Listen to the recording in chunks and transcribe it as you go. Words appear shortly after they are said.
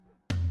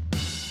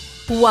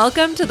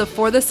Welcome to the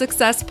For the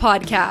Success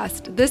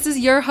podcast. This is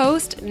your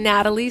host,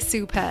 Natalie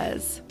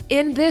Supez.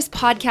 In this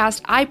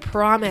podcast, I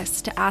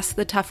promise to ask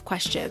the tough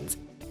questions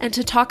and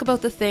to talk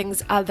about the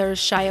things others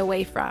shy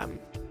away from.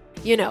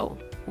 You know,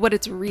 what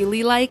it's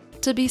really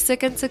like to be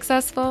sick and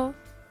successful.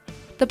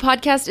 The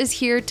podcast is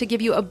here to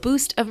give you a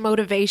boost of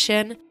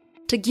motivation,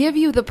 to give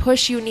you the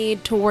push you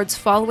need towards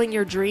following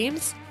your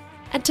dreams,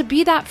 and to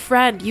be that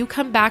friend you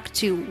come back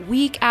to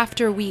week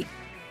after week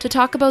to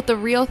talk about the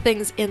real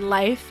things in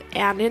life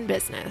and in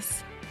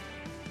business.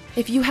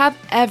 If you have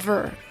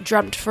ever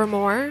dreamt for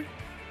more,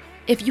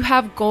 if you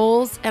have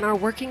goals and are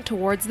working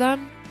towards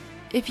them,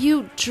 if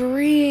you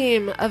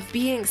dream of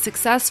being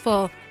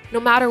successful no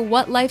matter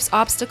what life's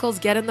obstacles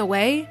get in the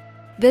way,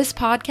 this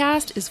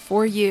podcast is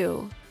for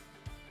you.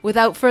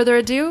 Without further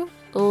ado,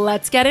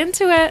 let's get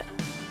into it.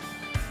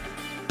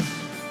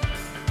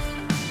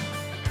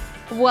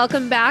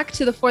 Welcome back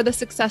to the For the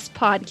Success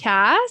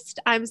podcast.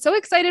 I'm so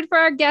excited for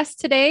our guest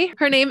today.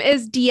 Her name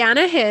is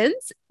Deanna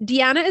Hinsz.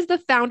 Deanna is the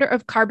founder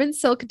of Carbon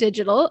Silk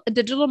Digital, a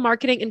digital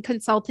marketing and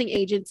consulting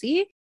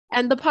agency,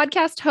 and the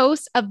podcast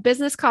host of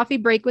Business Coffee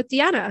Break with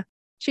Deanna.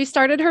 She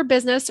started her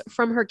business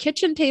from her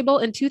kitchen table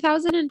in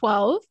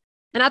 2012.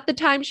 And at the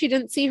time, she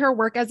didn't see her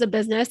work as a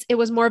business. It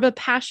was more of a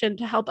passion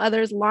to help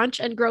others launch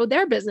and grow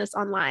their business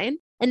online.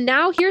 And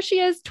now here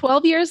she is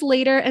 12 years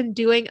later and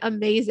doing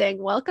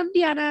amazing. Welcome,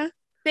 Deanna.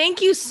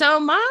 Thank you so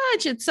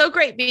much. It's so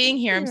great being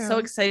here. I'm so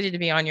excited to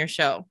be on your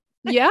show.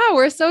 Yeah,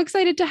 we're so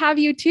excited to have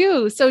you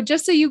too. So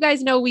just so you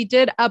guys know, we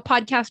did a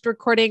podcast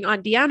recording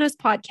on Deanna's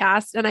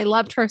podcast and I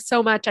loved her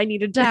so much. I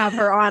needed to have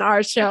her on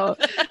our show.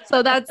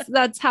 So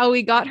that's how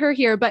we got her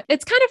here. But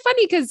it's kind of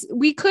funny because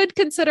we could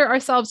consider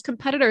ourselves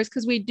competitors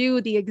because we do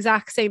the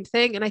exact same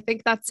thing. And I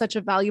think that's such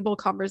a valuable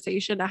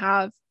conversation to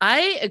have.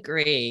 I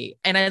agree.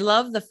 And I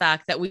love the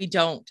fact that we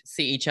don't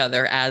see each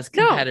other as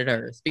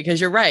competitors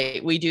because you're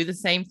right. We do the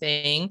same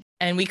thing.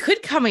 And we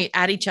could come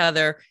at each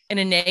other in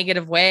a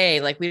negative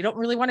way. Like we don't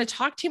really want to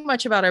talk too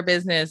much about our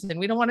business and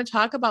we don't want to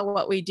talk about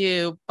what we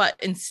do. But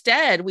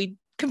instead, we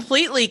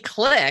completely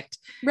clicked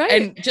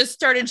and just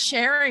started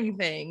sharing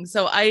things.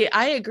 So I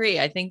agree.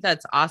 I think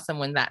that's awesome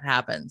when that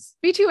happens.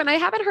 Me too. And I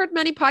haven't heard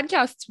many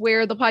podcasts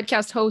where the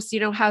podcast host,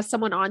 has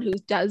someone on who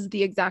does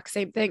the exact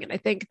same thing. And I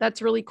think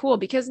that's really cool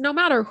because no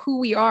matter who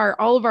we are,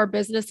 all of our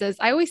businesses,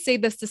 I always say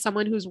this to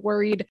someone who's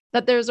worried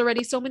that there's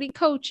already so many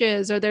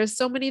coaches or there's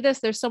so many this,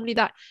 there's so many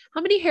that. How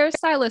many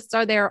hairstylists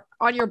are there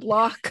on your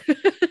block?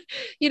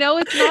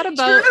 It's not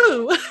about,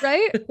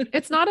 right?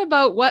 It's not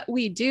about what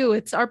we do.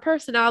 It's our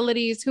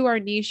personalities, who our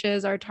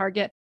niches, our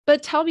target.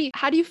 But tell me,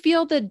 how do you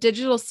feel the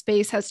digital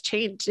space has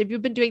changed? If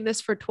you've been doing this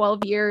for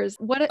 12 years,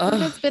 what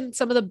has been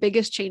some of the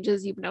biggest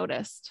changes you've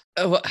noticed?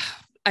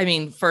 I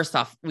mean, first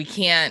off, we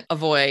can't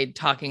avoid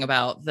talking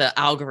about the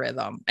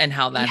algorithm and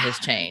how that has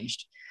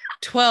changed.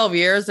 12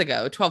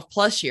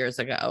 plus years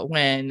ago,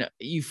 when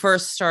you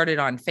first started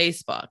on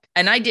Facebook.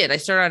 And I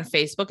started on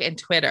Facebook and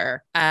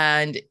Twitter,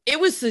 and it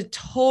was a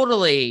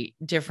totally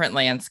different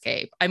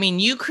landscape. I mean,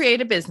 you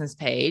create a business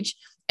page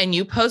and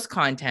you post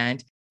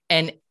content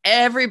and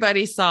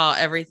everybody saw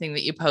everything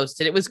that you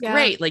posted. It was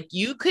great. Like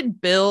you could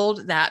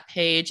build that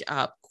page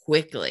up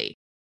quickly.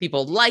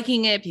 People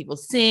liking it, people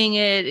seeing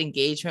it,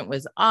 engagement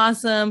was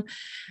awesome.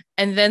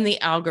 And then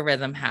the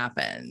algorithm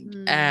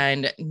happened.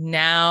 And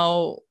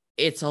now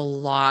it's a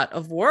lot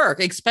of work,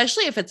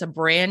 especially if it's a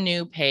brand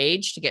new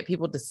page to get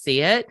people to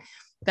see it.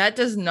 That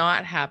does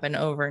not happen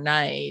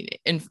overnight.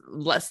 In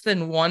less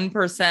than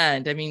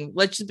 1%. I mean,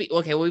 let's just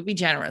we'll be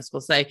generous.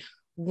 We'll say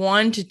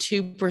 1 to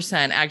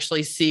 2%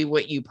 actually see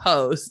what you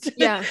post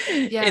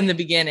in the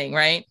beginning,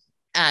 right?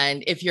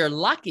 And if you're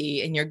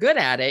lucky and you're good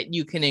at it,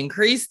 you can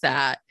increase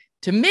that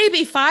to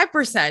maybe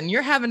 5%.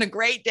 You're having a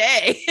great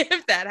day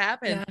if that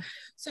happens. Yeah.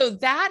 So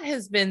that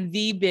has been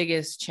the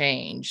biggest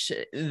change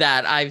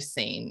that I've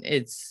seen.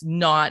 It's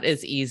not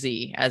as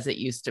easy as it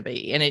used to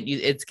be. And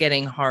it's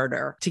getting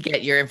harder to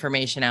get your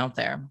information out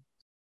there.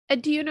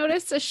 And do you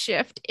notice a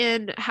shift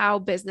in how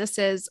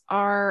businesses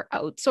are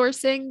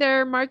outsourcing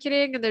their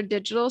marketing and their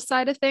digital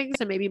side of things,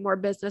 and maybe more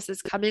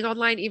businesses coming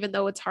online, even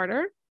though it's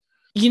harder?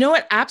 You know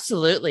what?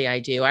 Absolutely,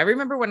 I do. I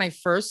remember when I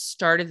first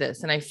started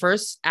this and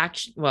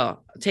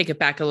I'll take it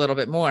back a little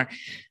bit more.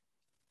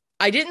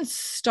 I didn't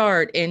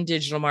start in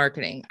digital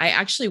marketing. I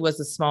actually was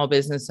a small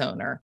business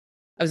owner.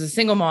 I was a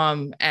single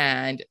mom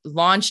and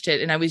launched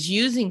it. And I was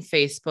using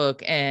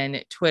Facebook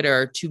and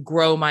Twitter to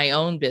grow my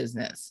own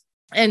business.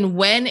 And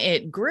when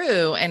it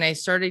grew and I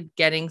started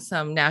getting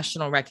some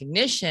national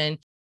recognition,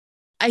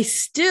 I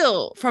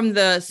still, from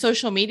the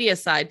social media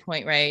side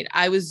point, right,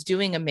 I was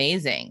doing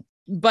amazing.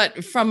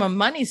 But from a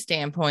money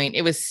standpoint,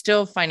 it was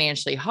still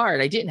financially hard.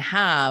 I didn't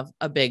have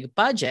a big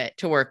budget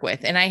to work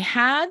with. And I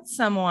had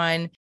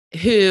someone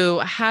who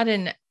had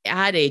an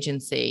ad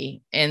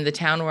agency in the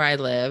town where I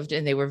lived,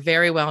 and they were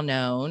very well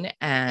known.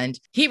 And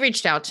he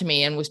reached out to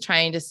me and was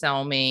trying to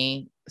sell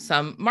me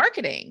some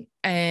marketing,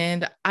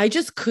 and I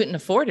just couldn't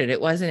afford it.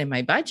 It wasn't in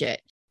my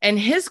budget. And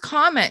his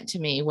comment to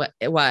me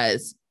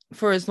was,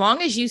 for as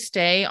long as you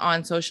stay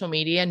on social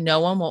media, no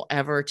one will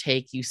ever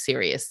take you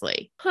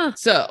seriously. Huh.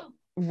 So,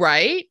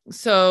 right.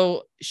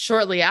 So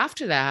shortly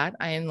after that,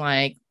 I'm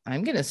like,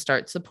 I'm going to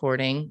start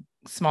supporting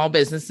small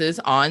businesses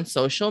on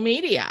social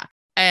media.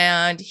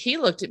 And he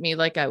looked at me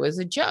like I was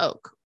a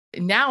joke.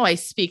 Now I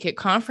speak at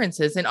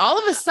conferences, and all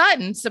of a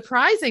sudden,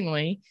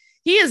 surprisingly,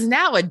 he is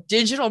now a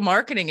digital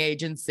marketing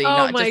agency, Oh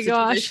not my just a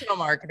gosh. traditional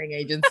marketing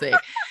agency.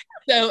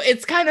 So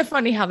it's kind of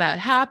funny how that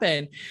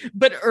happened.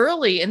 But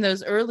early in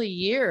those early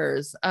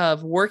years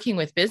of working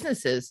with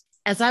businesses,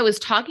 as I was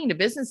talking to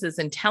businesses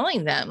and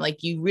telling them,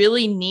 like, you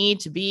really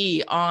need to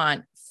be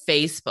on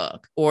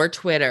Facebook or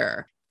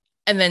Twitter.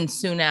 And then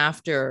soon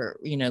after,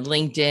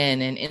 LinkedIn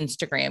and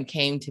Instagram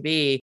came to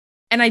be.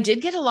 And I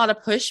did get a lot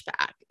of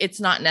pushback.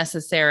 It's not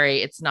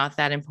necessary. It's not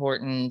that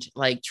important.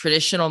 Like,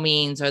 traditional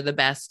means are the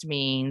best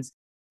means.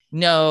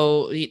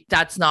 No,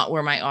 that's not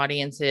where my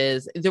audience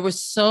is. There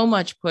was so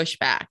much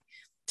pushback.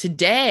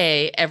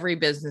 Today, every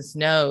business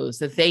knows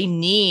that they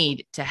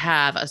need to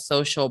have a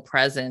social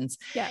presence.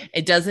 Yeah.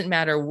 It doesn't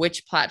matter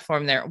which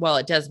platform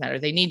it does matter.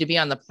 They need to be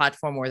on the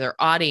platform where their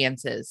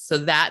audience is. So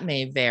that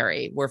may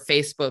vary, where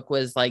Facebook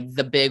was like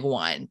the big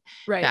one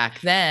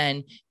back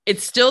then.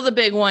 It's still the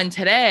big one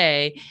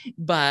today,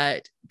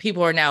 but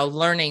people are now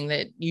learning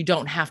that you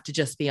don't have to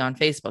just be on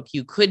Facebook.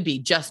 You could be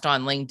just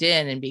on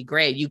LinkedIn and be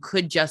great. You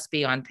could just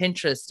be on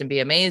Pinterest and be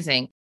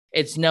amazing.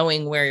 It's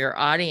knowing where your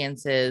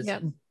audience is.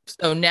 Yep.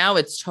 So now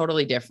it's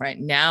totally different.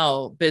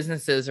 Now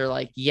businesses are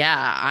like,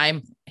 yeah,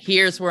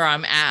 here's where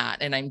I'm at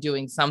and I'm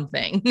doing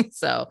something.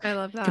 So I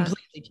love that.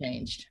 Completely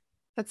changed.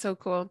 That's so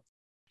cool.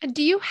 And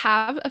do you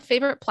have a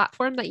favorite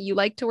platform that you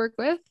like to work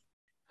with?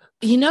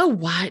 You know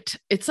what?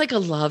 It's like a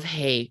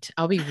love-hate.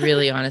 I'll be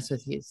really honest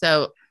with you.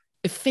 So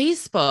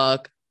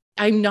Facebook,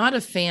 I'm not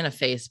a fan of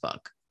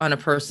Facebook on a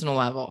personal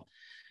level,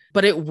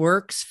 but it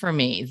works for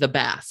me the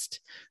best.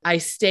 I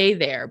stay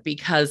there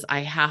because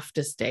I have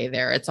to stay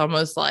there. It's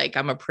almost like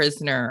I'm a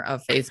prisoner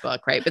of Facebook,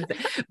 right?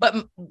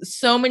 But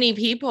so many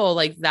people,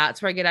 like,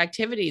 that's where I get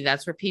activity.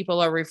 That's where people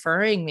are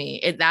referring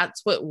me.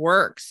 That's what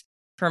works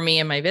for me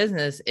and my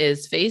business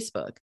is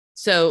Facebook.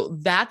 So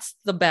that's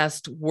the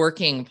best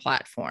working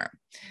platform.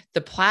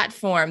 The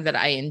platform that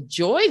I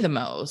enjoy the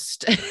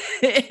most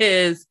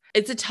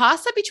it's a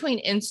toss up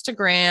between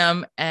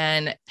Instagram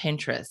and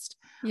Pinterest.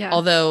 Yeah.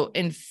 Although,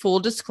 in full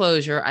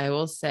disclosure, I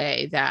will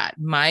say that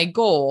my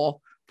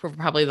goal for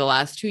probably the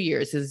last 2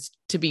 years is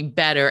to be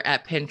better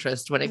at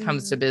Pinterest when it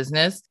comes to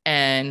business.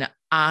 And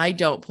I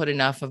don't put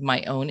enough of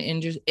my own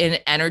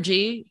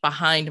energy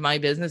behind my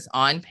business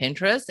on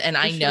Pinterest. And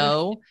I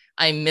know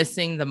I'm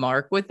missing the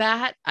mark with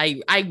that.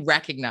 I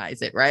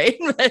recognize it, right?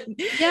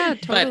 Yeah,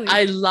 totally. But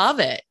I love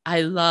it.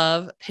 I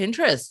love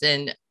Pinterest,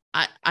 and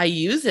I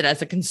use it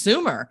as a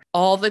consumer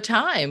all the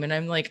time. And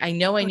I'm like, I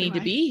know I need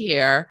to be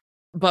here,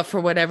 but for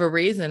whatever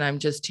reason, I'm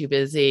just too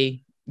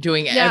busy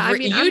doing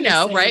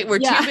right? We're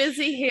too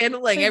busy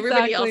handling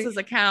everybody else's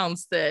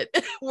accounts that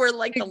we're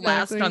like the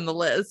last on the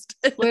list.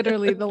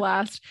 Literally the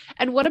last.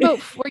 And what about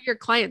for your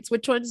clients?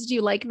 Which ones do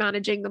you like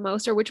managing the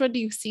most, or which one do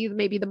you see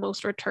maybe the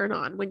most return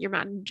on when you're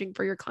managing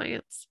for your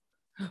clients?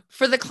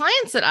 For the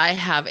clients that I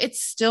have,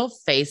 it's still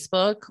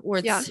Facebook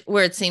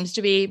where it seems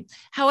to be.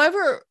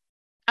 However,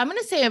 I'm going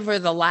to say over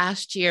the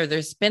last year,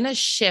 there's been a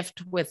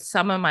shift with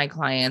some of my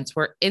clients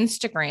where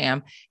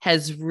Instagram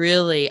has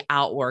really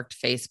outworked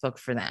Facebook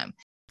for them.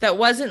 That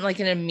wasn't like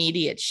an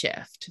immediate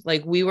shift.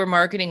 Like, we were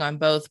marketing on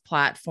both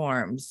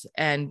platforms,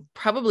 and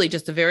probably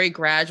just a very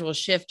gradual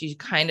shift. You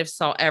kind of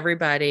saw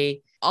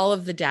everybody, all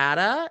of the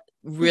data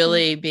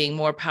really being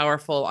more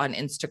powerful on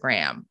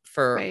Instagram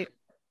for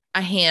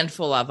a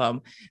handful of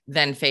them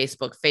than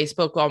Facebook.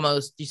 Facebook,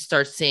 almost, you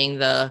start seeing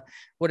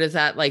what is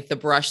that? Like the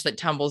brush that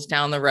tumbles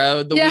down the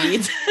road, the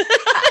weeds.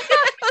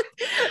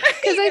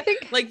 Because I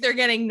think like they're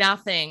getting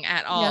nothing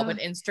at all, but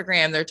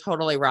Instagram, they're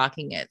totally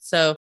rocking it.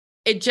 So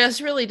it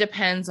just really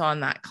depends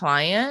on that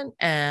client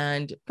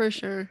and for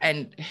sure,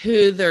 and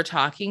who they're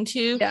talking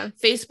to. Yeah.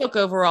 Facebook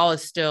overall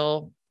is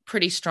still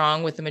pretty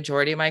strong with the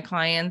majority of my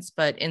clients,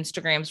 but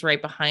Instagram's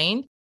right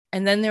behind.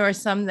 And then there are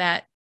some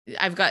that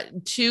I've got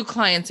 2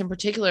 clients in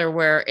particular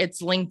where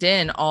it's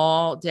LinkedIn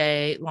all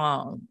day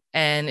long.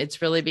 And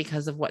it's really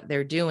because of what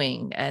they're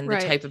doing and the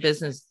type of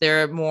business.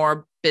 They're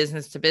more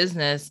business to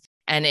business,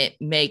 and it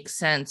makes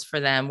sense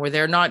for them where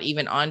they're not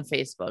even on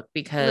Facebook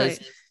because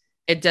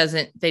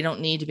they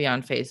don't need to be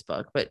on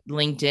Facebook, but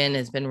LinkedIn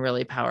has been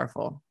really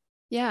powerful.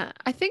 Yeah,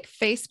 I think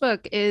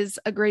Facebook is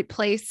a great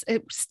place.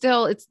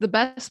 It's the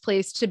best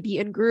place to be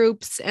in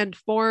groups and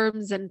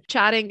forums and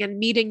chatting and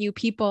meeting new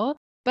people.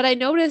 But I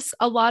notice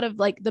a lot of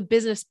like the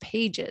business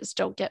pages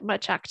don't get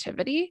much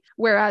activity,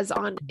 whereas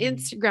on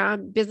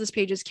Instagram, business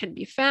pages can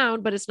be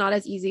found, but it's not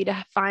as easy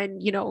to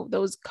find,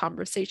 those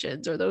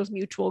conversations or those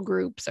mutual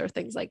groups or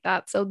things like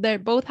that. So they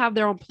both have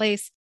their own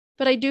place.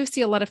 But I do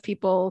see a lot of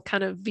people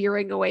kind of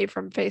veering away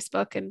from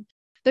Facebook, and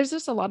there's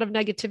just a lot of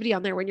negativity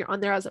on there when you're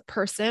on there as a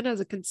person, as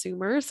a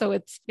consumer. So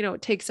it's,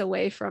 it takes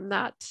away from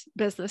that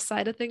business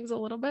side of things a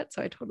little bit.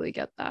 So I totally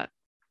get that.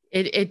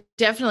 It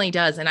definitely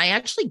does. And I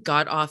actually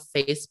got off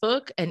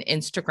Facebook and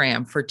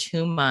Instagram for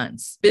 2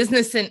 months.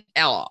 Business and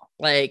all,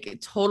 like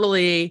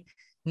totally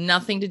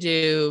nothing to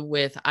do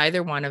with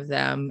either one of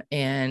them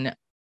in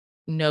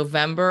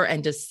November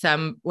and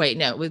December. Wait,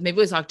 no, maybe it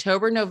was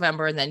October,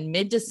 November, and then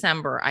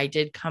mid-December, I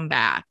did come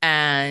back.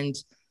 And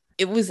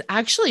it was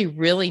actually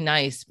really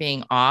nice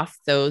being off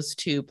those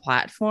two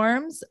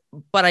platforms,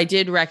 but I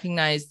did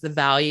recognize the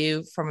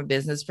value from a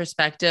business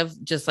perspective,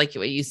 just like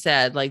what you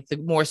said, like the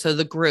more so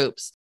the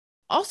groups.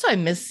 Also, I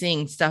miss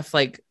seeing stuff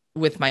like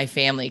with my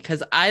family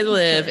because I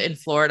live in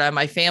Florida.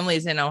 My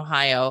family's in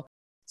Ohio.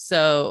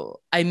 So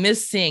I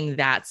miss seeing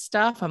that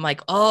stuff. I'm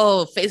like,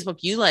 oh, Facebook,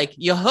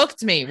 you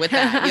hooked me with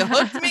that. You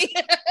hooked me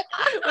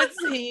with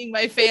seeing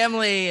my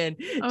family and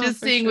just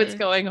seeing what's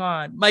going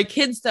on. My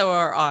kids, though,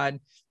 are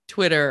on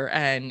Twitter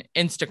and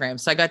Instagram.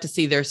 So I got to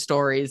see their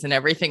stories and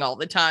everything all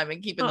the time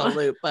and keep in the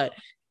loop. But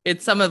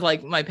it's some of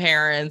like my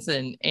parents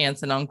and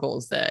aunts and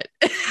uncles that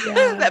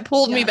that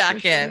pulled me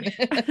back in.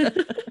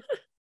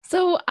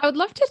 So I would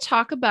love to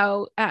talk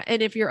about,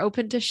 and if you're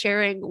open to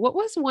sharing, what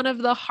was one of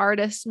the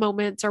hardest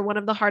moments or one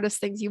of the hardest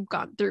things you've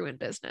gone through in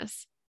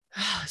business?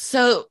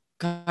 So,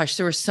 gosh,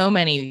 there were so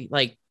many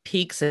like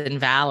peaks and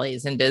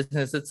valleys in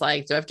business. It's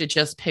like, do I have to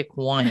just pick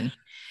one?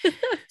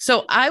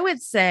 So I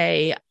would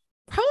say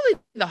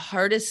probably the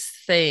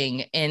hardest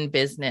thing in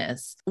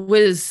business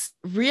was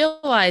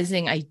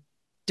realizing I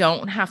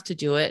don't have to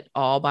do it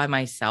all by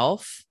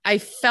myself. I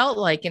felt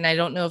like, and I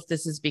don't know if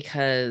this is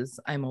because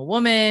I'm a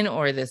woman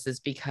or this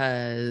is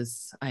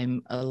because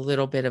I'm a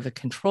little bit of a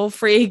control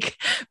freak,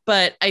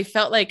 but I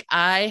felt like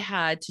I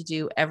had to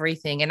do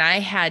everything and I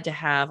had to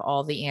have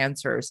all the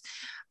answers.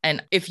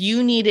 And if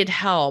you needed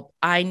help,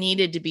 I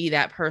needed to be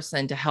that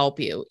person to help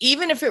you,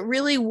 even if it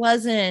really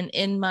wasn't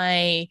in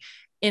my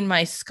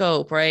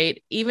scope,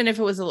 right? Even if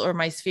it was, or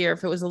my sphere,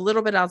 if it was a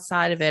little bit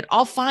outside of it,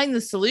 I'll find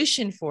the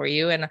solution for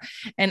you and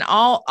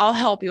I'll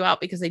help you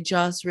out because I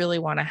just really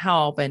want to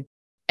help.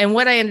 And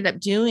what I ended up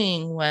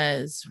doing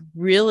was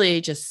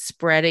really just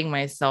spreading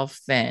myself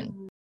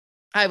thin.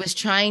 I was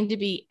trying to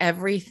be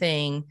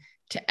everything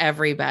to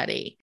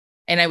everybody.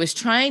 And I was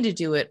trying to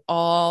do it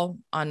all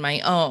on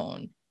my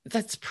own.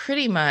 That's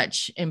pretty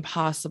much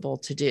impossible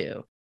to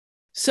do.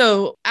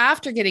 So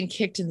after getting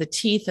kicked in the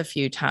teeth a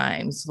few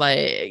times,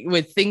 like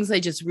with things I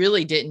just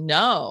really didn't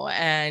know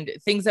and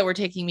things that were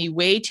taking me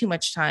way too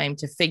much time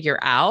to figure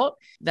out,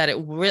 that it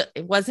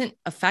wasn't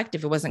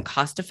effective. It wasn't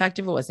cost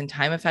effective. It wasn't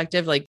time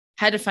effective. Like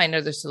had to find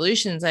other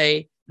solutions.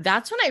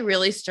 That's when I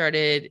really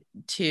started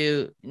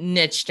to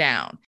niche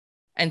down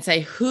and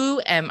say,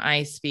 who am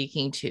I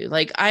speaking to?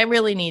 Like, I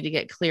really need to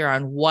get clear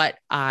on what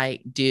I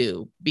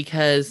do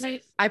because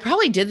I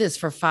probably did this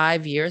for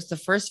 5 years, the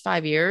first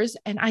 5 years,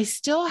 and I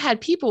still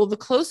had people the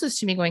closest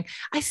to me going,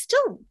 I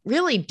still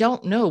really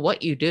don't know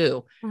what you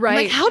do. Right.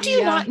 I'm like, how do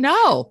you not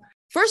know?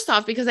 First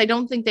off, because I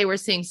don't think they were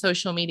seeing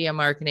social media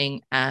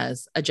marketing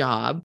as a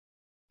job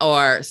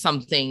or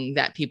something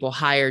that people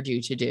hired you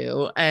to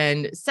do.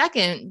 And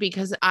second,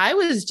 because I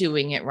was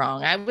doing it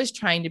wrong. I was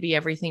trying to be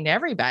everything to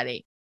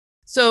everybody.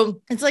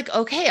 So it's like,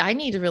 okay, I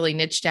need to really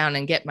niche down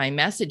and get my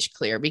message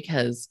clear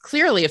because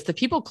clearly if the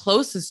people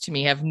closest to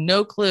me have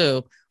no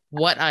clue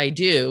what I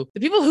do, the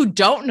people who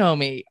don't know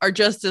me are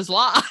just as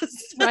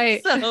lost.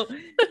 Right.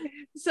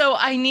 So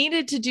I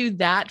needed to do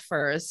that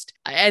first.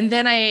 And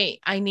then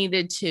I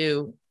needed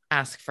to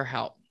ask for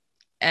help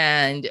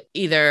and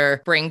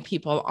either bring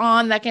people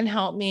on that can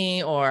help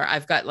me, or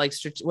I've got like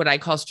what I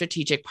call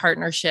strategic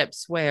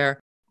partnerships where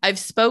I've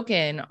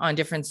spoken on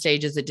different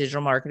stages at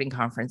digital marketing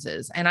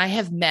conferences, and I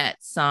have met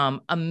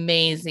some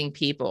amazing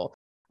people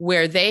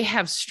where they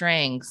have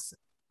strengths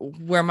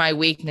where my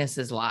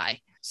weaknesses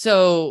lie.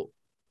 So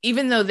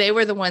even though they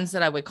were the ones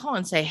that I would call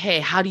and say, hey,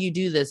 how do you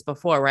do this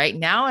before? Right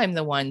now, I'm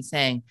the one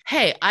saying,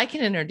 hey, I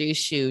can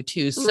introduce you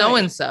to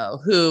so-and-so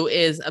who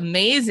is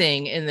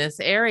amazing in this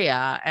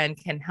area and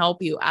can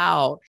help you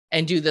out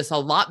and do this a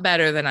lot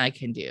better than I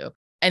can do.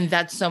 And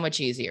that's so much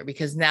easier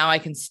because now I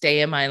can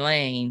stay in my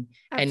lane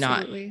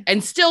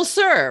and still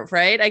serve,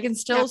 right? I can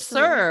still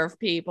serve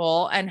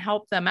people and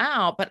help them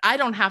out, but I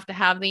don't have to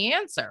have the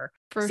answer.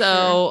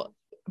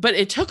 But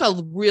it took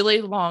a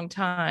really long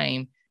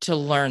time to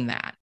learn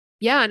that.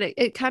 Yeah. And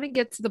it kind of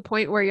gets to the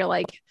point where you're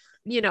like,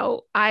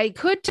 I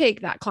could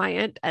take that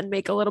client and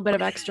make a little bit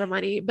of extra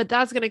money, but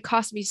that's going to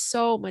cost me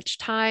so much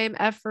time,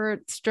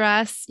 effort,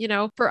 stress.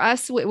 For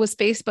us, it was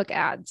Facebook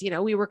ads.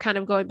 We were kind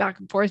of going back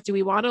and forth. Do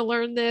we want to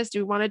learn this? Do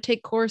we want to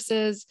take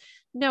courses?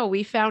 No,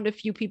 we found a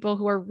few people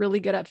who are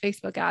really good at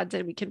Facebook ads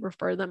and we can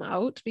refer them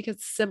out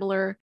because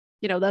similar,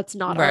 that's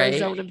not our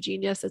zone of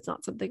genius. It's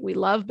not something we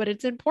love, but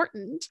it's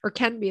important or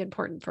can be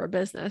important for a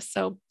business.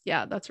 So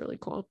yeah, that's really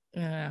cool.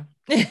 Yeah.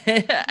 I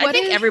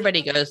think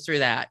everybody goes through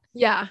that.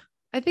 Yeah.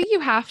 I think you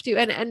have to,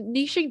 and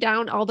niching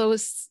down, although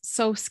is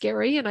so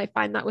scary. And I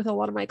find that with a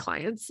lot of my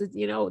clients,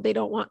 they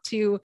don't want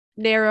to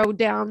narrow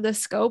down the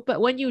scope,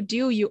 but when you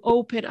do, you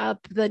open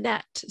up the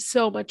net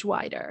so much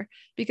wider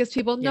because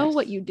people know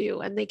what you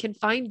do and they can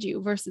find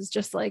you versus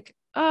just like,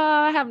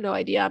 I have no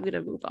idea. I'm going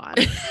to move on.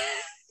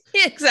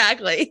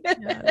 Exactly.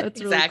 Yeah, that's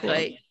really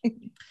Exactly. cool.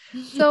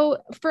 So,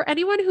 for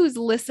anyone who's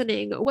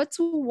listening, what's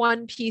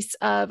one piece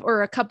of,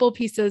 or a couple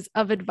pieces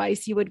of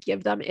advice you would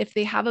give them if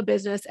they have a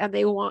business and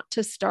they want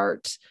to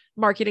start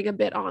marketing a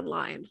bit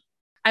online?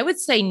 I would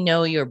say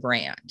know your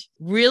brand.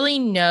 Really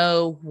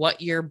know what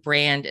your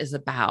brand is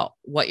about,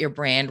 what your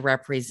brand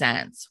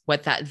represents,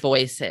 what that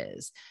voice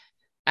is.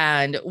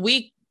 And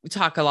we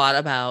talk a lot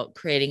about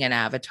creating an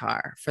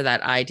avatar for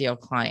that ideal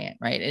client,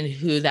 right? And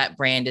who that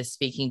brand is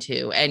speaking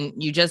to. And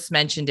you just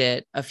mentioned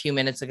it a few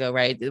minutes ago,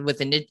 right? With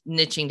the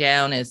niching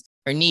down is,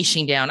 or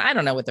niching down. I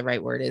don't know what the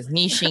right word is,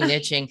 niching,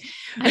 niching,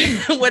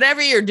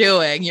 whatever you're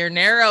doing, you're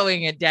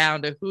narrowing it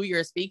down to who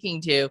you're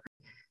speaking to.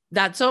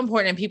 That's so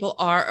important. And people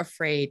are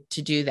afraid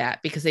to do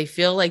that because they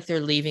feel like they're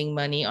leaving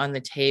money on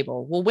the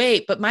table. Well,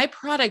 wait, but my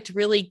product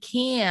really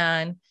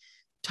can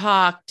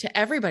talk to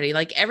everybody.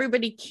 Like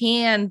everybody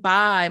can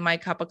buy my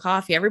cup of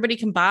coffee. Everybody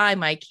can buy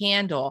my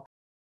candle.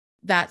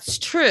 That's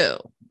true.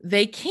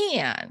 They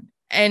can.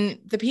 And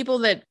the people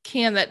that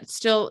can, that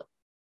still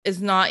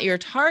is not your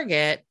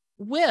target,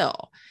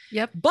 will.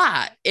 Yep.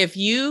 But if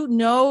you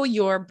know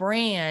your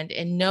brand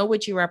and know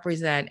what you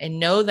represent and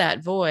know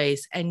that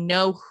voice and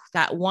know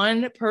that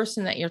one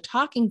person that you're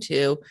talking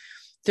to,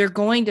 they're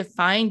going to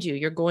find you.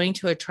 You're going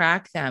to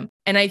attract them.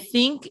 And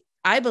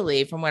I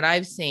believe from what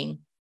I've seen,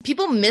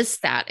 people miss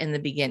that in the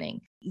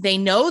beginning. They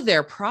know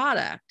their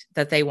product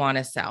that they want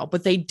to sell,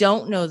 but they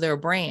don't know their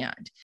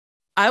brand.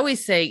 I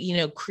always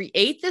say,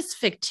 create this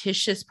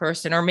fictitious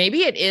person, or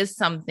maybe it is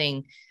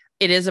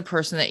a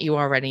person that you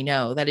already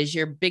know. That is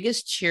your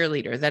biggest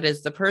cheerleader. That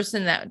is the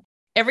person that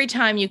every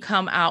time you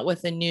come out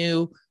with a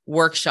new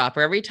workshop,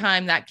 or every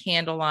time that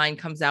candle line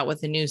comes out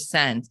with a new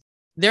scent,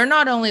 they're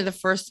not only the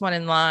first one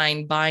in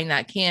line buying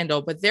that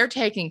candle, but they're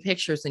taking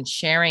pictures and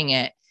sharing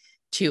it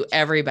to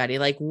everybody.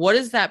 Like, what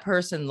does that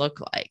person look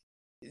like?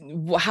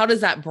 How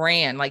does that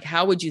brand, like,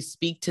 how would you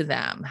speak to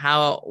them?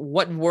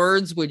 What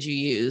words would you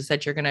use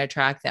that you're going to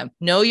attract them?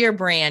 Know your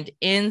brand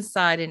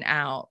inside and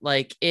out.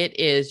 Like it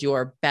is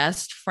your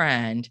best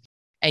friend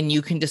and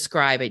you can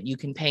describe it. You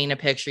can paint a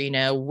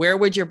picture, where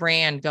would your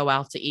brand go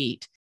out to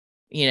eat?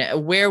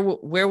 Where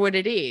would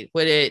it eat?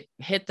 Would it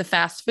hit the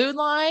fast food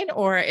line,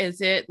 or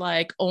is it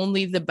like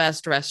only the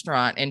best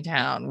restaurant in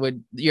town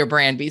would your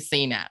brand be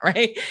seen at,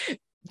 right?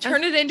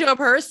 Turn it into a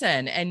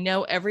person and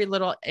know every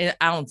little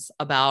ounce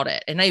about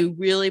it. And I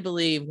really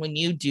believe when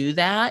you do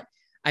that,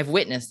 I've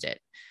witnessed it.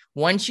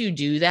 Once you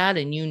do that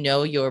and you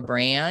know your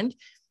brand,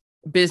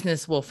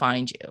 business will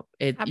find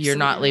you. You're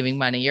not leaving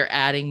money. You're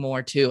adding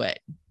more to it.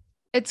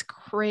 It's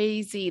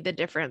crazy the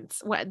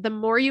difference. The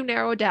more you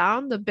narrow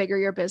down, the bigger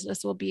your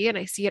business will be. And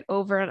I see it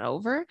over and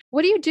over.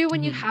 What do you do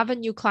when you have a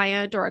new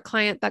client or a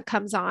client that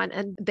comes on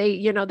and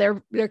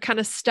they're kind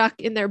of stuck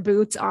in their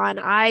boots on,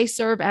 I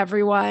serve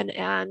everyone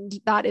and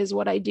that is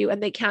what I do.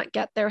 And they can't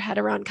get their head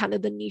around kind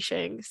of the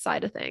niching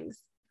side of things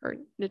or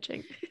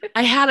niching.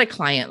 I had a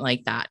client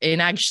like that.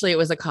 And actually it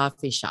was a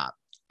coffee shop.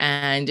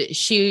 And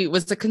she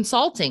was a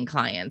consulting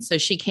client. So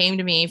she came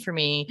to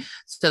me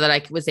so that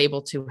I was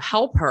able to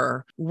help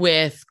her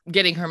with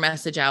getting her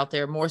message out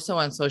there more so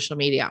on social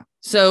media.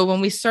 So when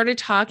we started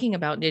talking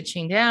about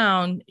niching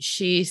down,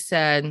 she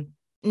said,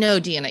 no,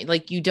 Deanna,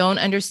 like you don't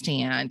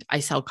understand. I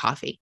sell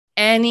coffee.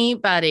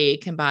 Anybody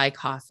can buy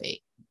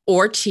coffee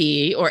or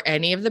tea or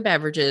any of the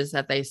beverages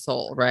that they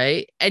sold,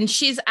 right? And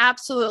she's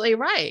absolutely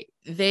right.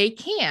 They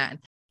can.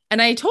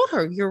 And I told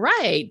her, you're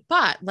right,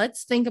 but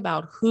let's think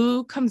about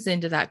who comes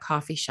into that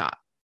coffee shop.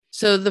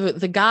 So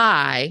the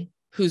guy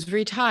who's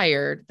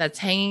retired that's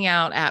hanging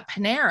out at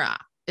Panera,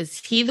 is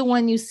he the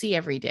one you see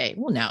every day?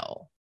 Well,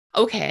 no.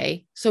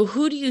 Okay. So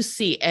who do you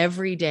see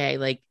every day,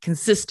 like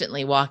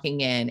consistently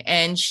walking in?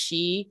 And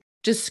she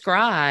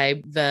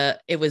described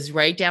it was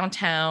right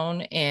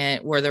downtown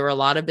and where there were a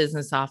lot of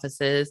business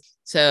offices.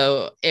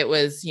 So it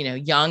was,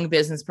 young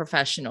business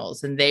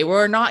professionals, and they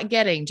were not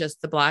getting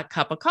just the black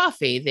cup of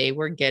coffee. They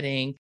were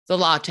getting the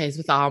lattes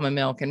with almond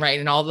milk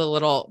and all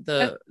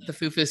the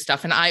foo-foo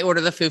stuff. And I order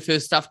the foo-foo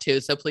stuff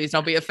too. So please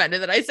don't be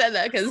offended that I said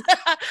that because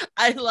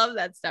I love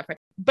that stuff.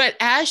 But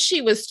as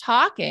she was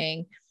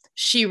talking,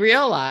 she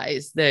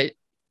realized that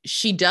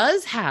she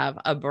does have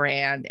a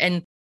brand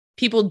and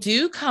people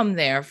do come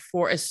there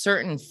for a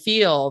certain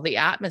feel, the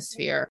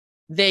atmosphere.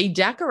 They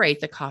decorate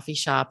the coffee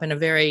shop in a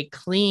very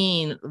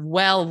clean,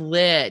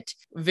 well-lit,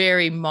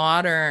 very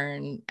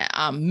modern,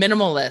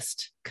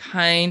 minimalist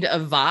kind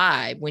of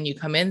vibe when you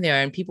come in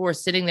there. And people were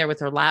sitting there with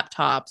their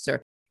laptops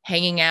or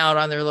hanging out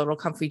on their little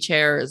comfy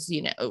chairs,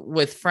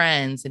 with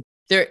friends.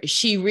 And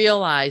she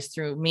realized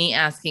through me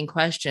asking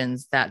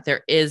questions that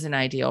there is an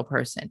ideal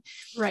person.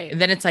 Right. And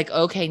then it's like,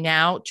 okay,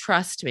 now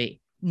trust me.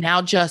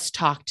 Now just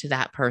talk to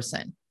that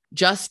person.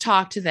 Just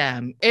talk to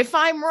them. If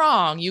I'm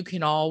wrong, you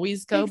can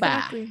always go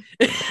back,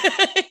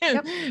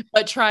 yep.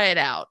 But try it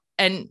out.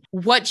 And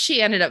what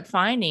she ended up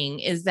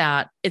finding is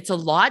that it's a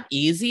lot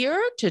easier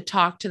to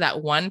talk to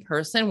that one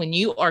person when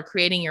you are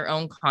creating your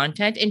own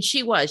content. And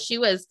she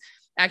was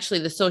actually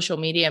the social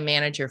media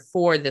manager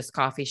for this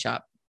coffee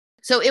shop.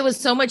 So it was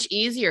so much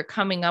easier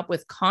coming up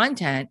with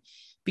content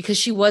because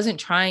she wasn't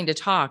trying to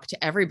talk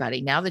to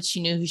everybody. Now that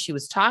she knew who she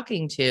was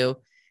talking to,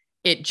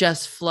 it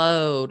just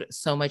flowed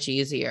so much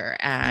easier.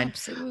 And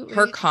Absolutely.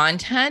 her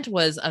content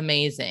was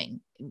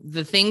amazing.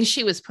 The things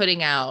she was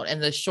putting out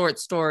and the short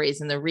stories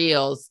and the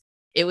reels,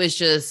 it was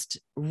just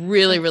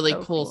really, really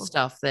so cool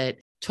stuff that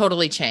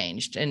totally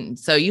changed. And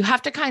so you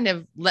have to kind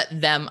of let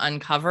them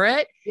uncover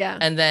it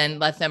and then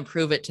let them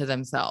prove it to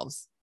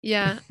themselves.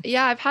 Yeah.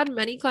 Yeah. I've had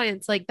many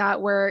clients like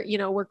that where,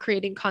 we're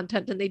creating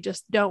content and they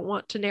just don't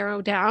want to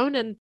narrow down.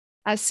 And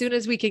as soon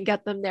as we can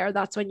get them there,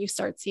 that's when you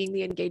start seeing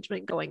the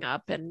engagement going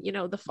up and,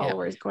 the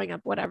followers going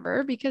up,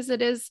 whatever, because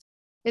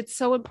it's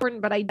so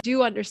important. But I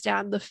do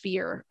understand the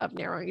fear of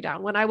narrowing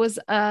down. When I was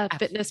a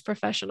fitness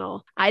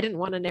professional, I didn't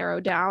want to narrow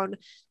down.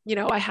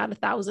 I had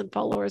 1,000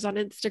 followers on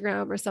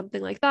Instagram or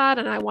something like that.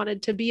 And I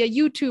wanted to be a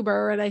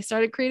YouTuber and I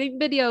started creating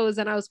videos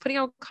and I was putting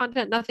out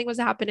content. Nothing was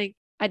happening.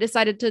 I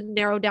decided to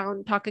narrow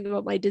down talking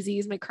about my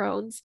disease, my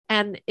Crohn's,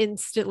 and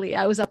instantly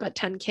I was up at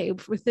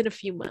 10K within a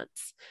few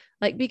months.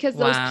 Like, because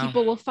those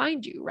people will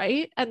find you,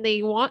 right? And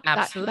they want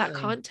that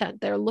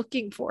content. They're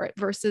looking for it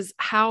versus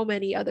how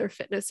many other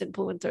fitness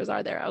influencers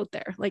are there out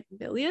there? Like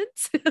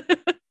millions.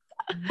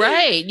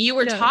 Right. You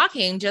were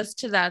talking just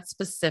to that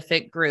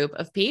specific group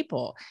of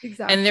people.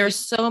 Exactly. And there's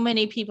so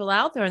many people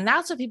out there. And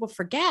that's what people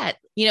forget.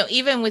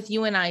 Even with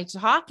you and I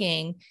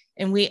talking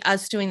and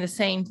us doing the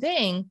same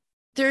thing,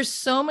 there's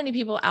so many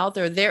people out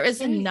there. There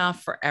is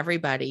enough for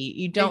everybody.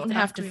 You don't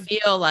have to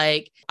feel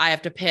like I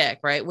have to pick,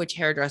 right? Which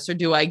hairdresser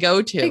do I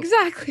go to?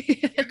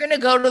 Exactly. You're going to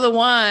go to the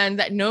one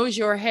that knows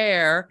your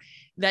hair,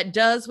 that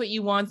does what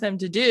you want them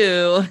to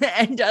do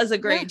and does a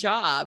great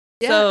job.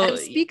 Yeah, so and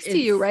speaks to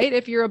you, right?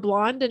 If you're a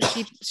blonde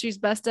and she's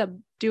best at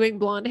doing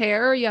blonde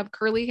hair, you have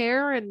curly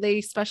hair and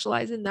they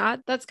specialize in that.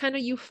 That's kind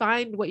of, you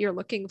find what you're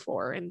looking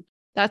for. And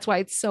that's why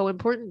it's so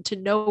important to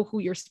know who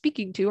you're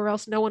speaking to, or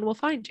else no one will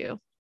find you.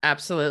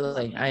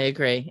 Absolutely. I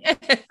agree.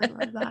 I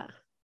love that.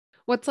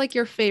 What's like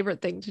your favorite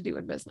thing to do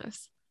in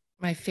business?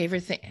 My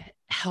favorite thing,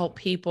 help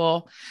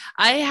people.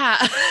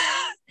 I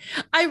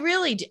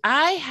really do.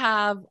 I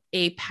have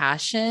a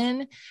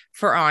passion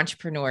for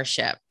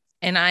entrepreneurship,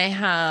 and I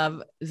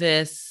have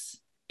this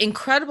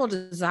incredible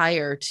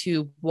desire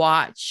to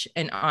watch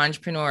an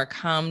entrepreneur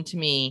come to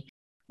me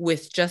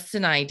with just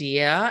an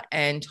idea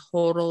and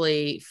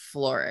totally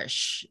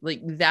flourish. Like,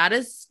 that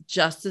is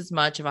just as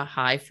much of a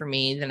high for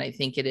me than I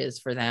think it is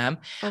for them.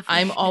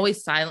 I'm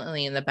always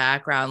silently in the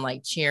background,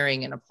 like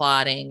cheering and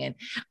applauding. And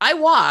I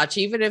watch,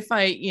 even if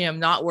I, am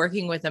not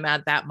working with them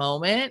at that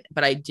moment,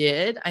 but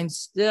I'm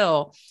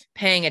still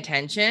paying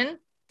attention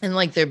and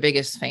like their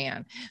biggest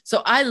fan.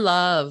 So I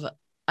love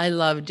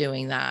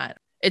doing that.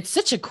 It's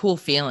such a cool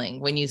feeling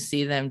when you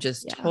see them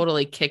just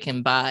totally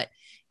kicking butt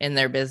in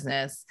their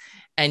business.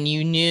 And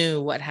you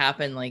knew what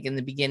happened like in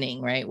the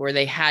beginning, right? Where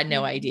they had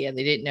no idea.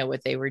 They didn't know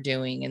what they were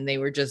doing and they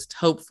were just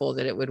hopeful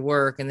that it would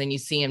work. And then you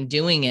see them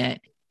doing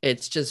it.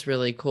 It's just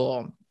really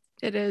cool.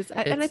 It is.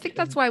 And I think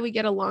that's why we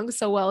get along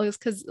so well, is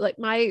because like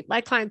my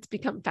clients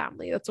become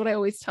family. That's what I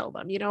always tell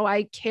them.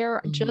 I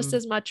care just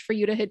as much for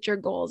you to hit your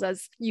goals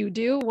as you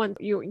do when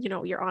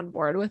you're on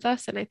board with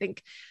us. And I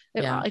think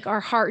like our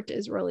heart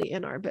is really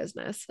in our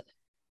business.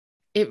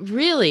 It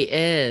really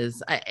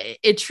is.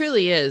 It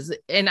truly is.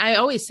 And I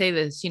always say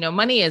this,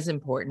 money is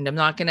important. I'm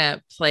not going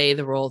to play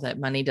the role that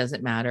money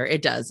doesn't matter.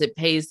 It does. It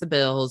pays the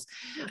bills.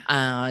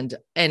 And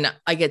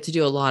I get to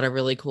do a lot of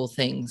really cool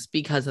things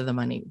because of the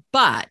money.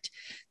 But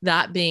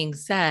that being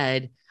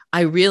said,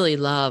 I really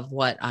love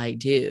what I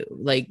do.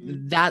 Like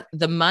that,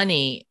 the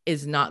money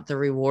is not the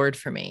reward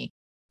for me.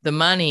 The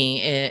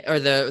money or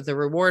the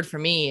reward for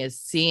me is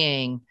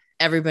seeing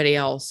everybody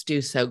else do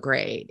so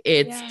great.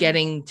 It's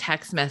getting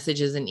text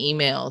messages and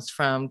emails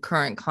from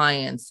current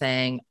clients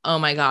saying, oh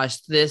my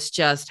gosh, this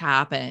just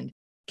happened.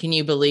 Can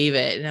you believe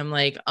it? And I'm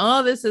like,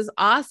 oh, this is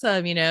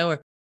awesome.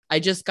 Or I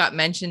just got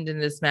mentioned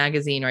in this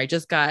magazine, or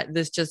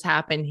this just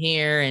happened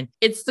here. And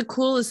it's the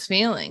coolest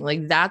feeling.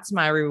 Like, that's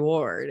my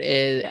reward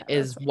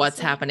is what's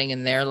happening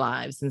in their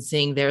lives and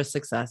seeing their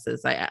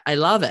successes. I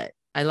love it.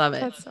 I love it.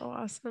 That's so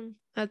awesome.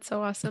 That's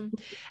so awesome.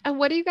 And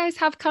what do you guys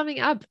have coming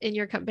up in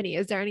your company?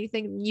 Is there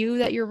anything new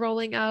that you're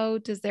rolling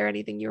out? Is there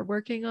anything you're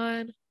working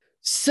on?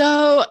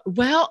 So,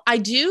 well, I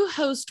do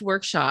host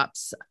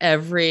workshops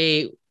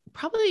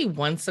probably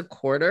once a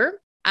quarter.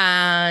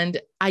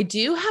 And I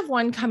do have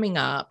one coming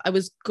up. I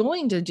was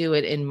going to do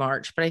it in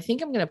March, but I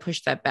think I'm going to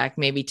push that back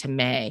maybe to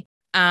May.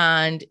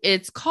 And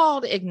it's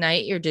called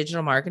Ignite Your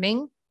Digital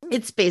Marketing.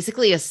 It's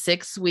basically a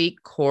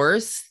 6-week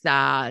course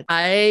that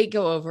I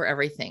go over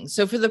everything.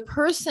 So for the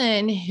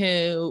person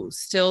who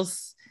still,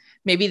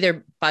 maybe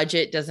their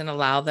budget doesn't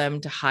allow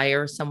them to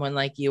hire someone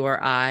like you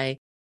or I,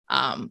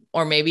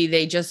 or maybe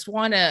they just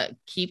want to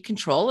keep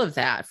control of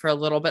that for a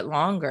little bit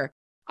longer,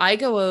 I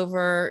go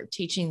over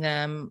teaching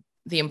them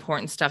the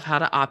important stuff, how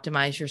to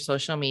optimize your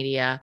social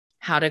media,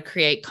 how to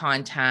create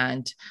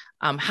content,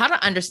 how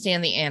to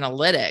understand the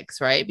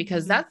analytics, right?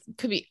 Because that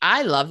could be,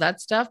 I love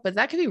that stuff, but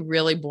that could be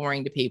really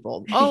boring to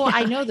people. Oh,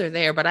 I know they're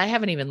there, but I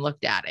haven't even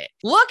looked at it.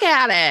 Look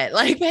at it,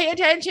 like pay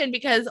attention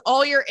because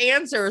all your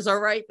answers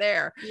are right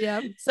there.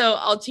 Yeah. So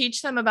I'll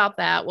teach them about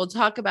that. We'll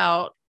talk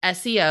about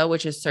SEO,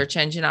 which is search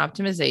engine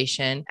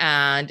optimization.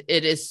 And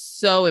it is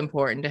so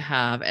important to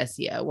have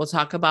SEO. We'll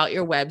talk about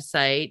your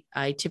website.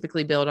 I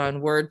typically build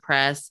on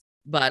WordPress,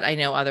 but I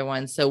know other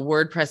ones. So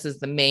WordPress is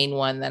the main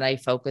one that I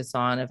focus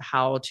on of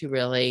how to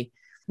really,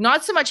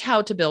 not so much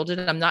how to build it.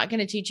 I'm not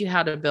going to teach you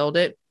how to build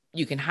it.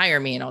 You can hire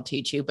me and I'll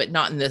teach you, but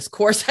not in this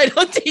course. I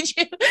don't teach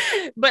you,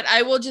 but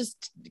I will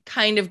just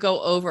kind of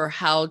go over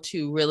how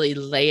to really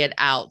lay it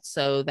out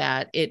so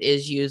that it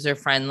is user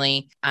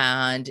friendly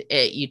and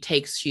it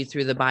takes you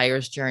through the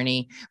buyer's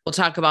journey. We'll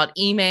talk about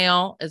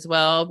email as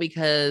well,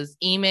 because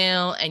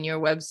email and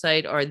your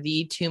website are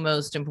the two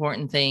most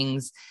important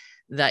things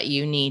that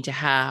you need to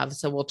have.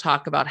 So we'll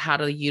talk about how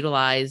to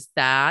utilize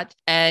that.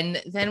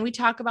 And then we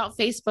talk about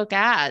Facebook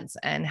ads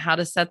and how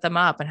to set them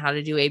up and how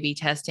to do A/B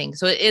testing.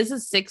 So it is a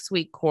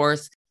 6-week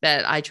course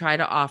that I try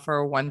to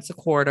offer once a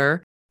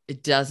quarter.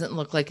 It doesn't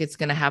look like it's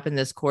going to happen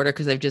this quarter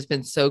because I've just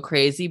been so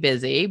crazy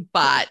busy,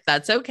 but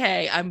that's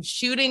okay. I'm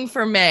shooting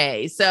for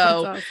May.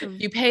 So awesome.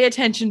 You pay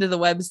attention to the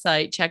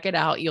website, check it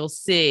out. You'll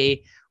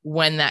see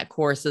when that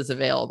course is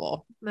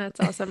available. That's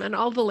awesome. And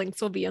all the links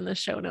will be in the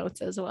show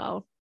notes as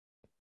well.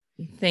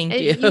 Thank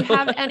you. You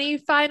have any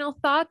final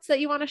thoughts that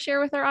you want to share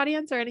with our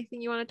audience or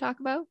anything you want to talk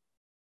about?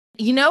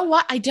 You know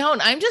what? I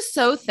don't. I'm just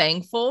so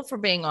thankful for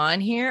being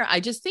on here. I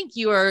just think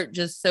you are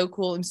just so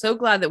cool. I'm so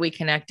glad that we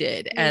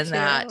connected and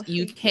that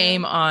you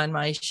came on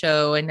my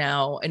show and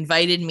now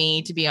invited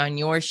me to be on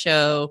your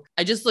show.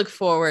 I just look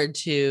forward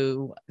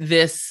to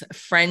this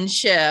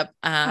friendship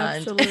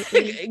and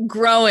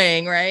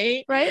growing,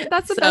 right? Right.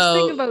 That's the best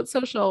thing about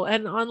social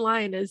and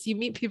online is you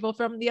meet people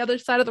from the other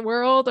side of the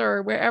world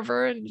or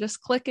wherever and just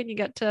click and you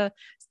get to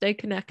stay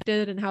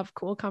connected and have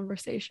cool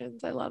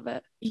conversations. I love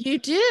it. You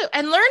do.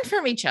 And learn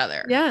from each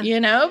other. Yeah. You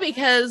know,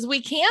 because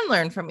we can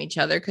learn from each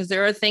other because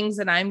there are things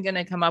that I'm going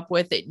to come up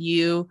with that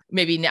you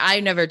maybe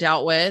I never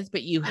dealt with,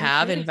 but you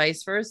have and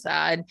vice versa.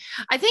 And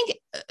I think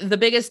the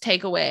biggest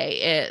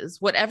takeaway is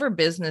whatever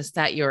business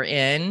that you're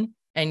in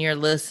and you're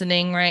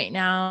listening right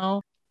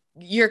now,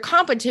 your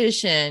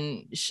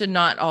competition should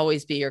not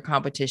always be your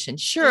competition.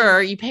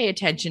 Sure, you pay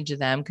attention to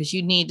them because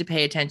you need to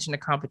pay attention to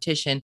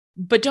competition.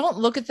 But don't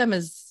look at them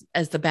as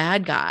the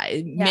bad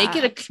guy. Yeah, make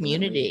it a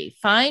community. Absolutely.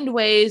 Find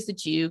ways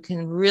that you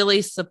can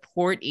really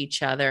support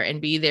each other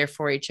and be there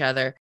for each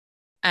other.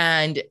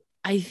 And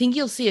I think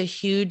you'll see a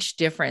huge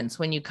difference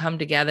when you come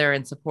together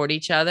and support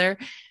each other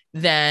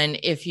than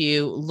if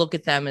you look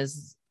at them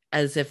as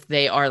if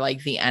they are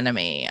like the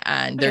enemy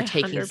and they're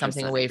taking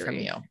something away from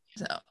you.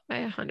 So I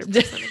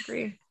 100%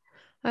 agree.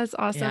 That's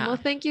awesome. Yeah. Well,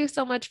 thank you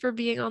so much for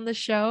being on the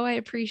show. I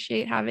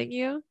appreciate having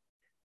you.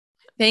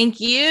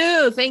 Thank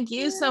you. Thank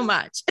you so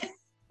much.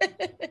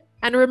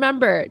 And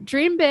remember,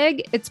 dream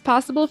big. It's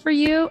possible for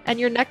you. And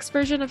your next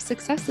version of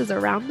success is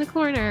around the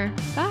corner.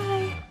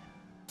 Bye.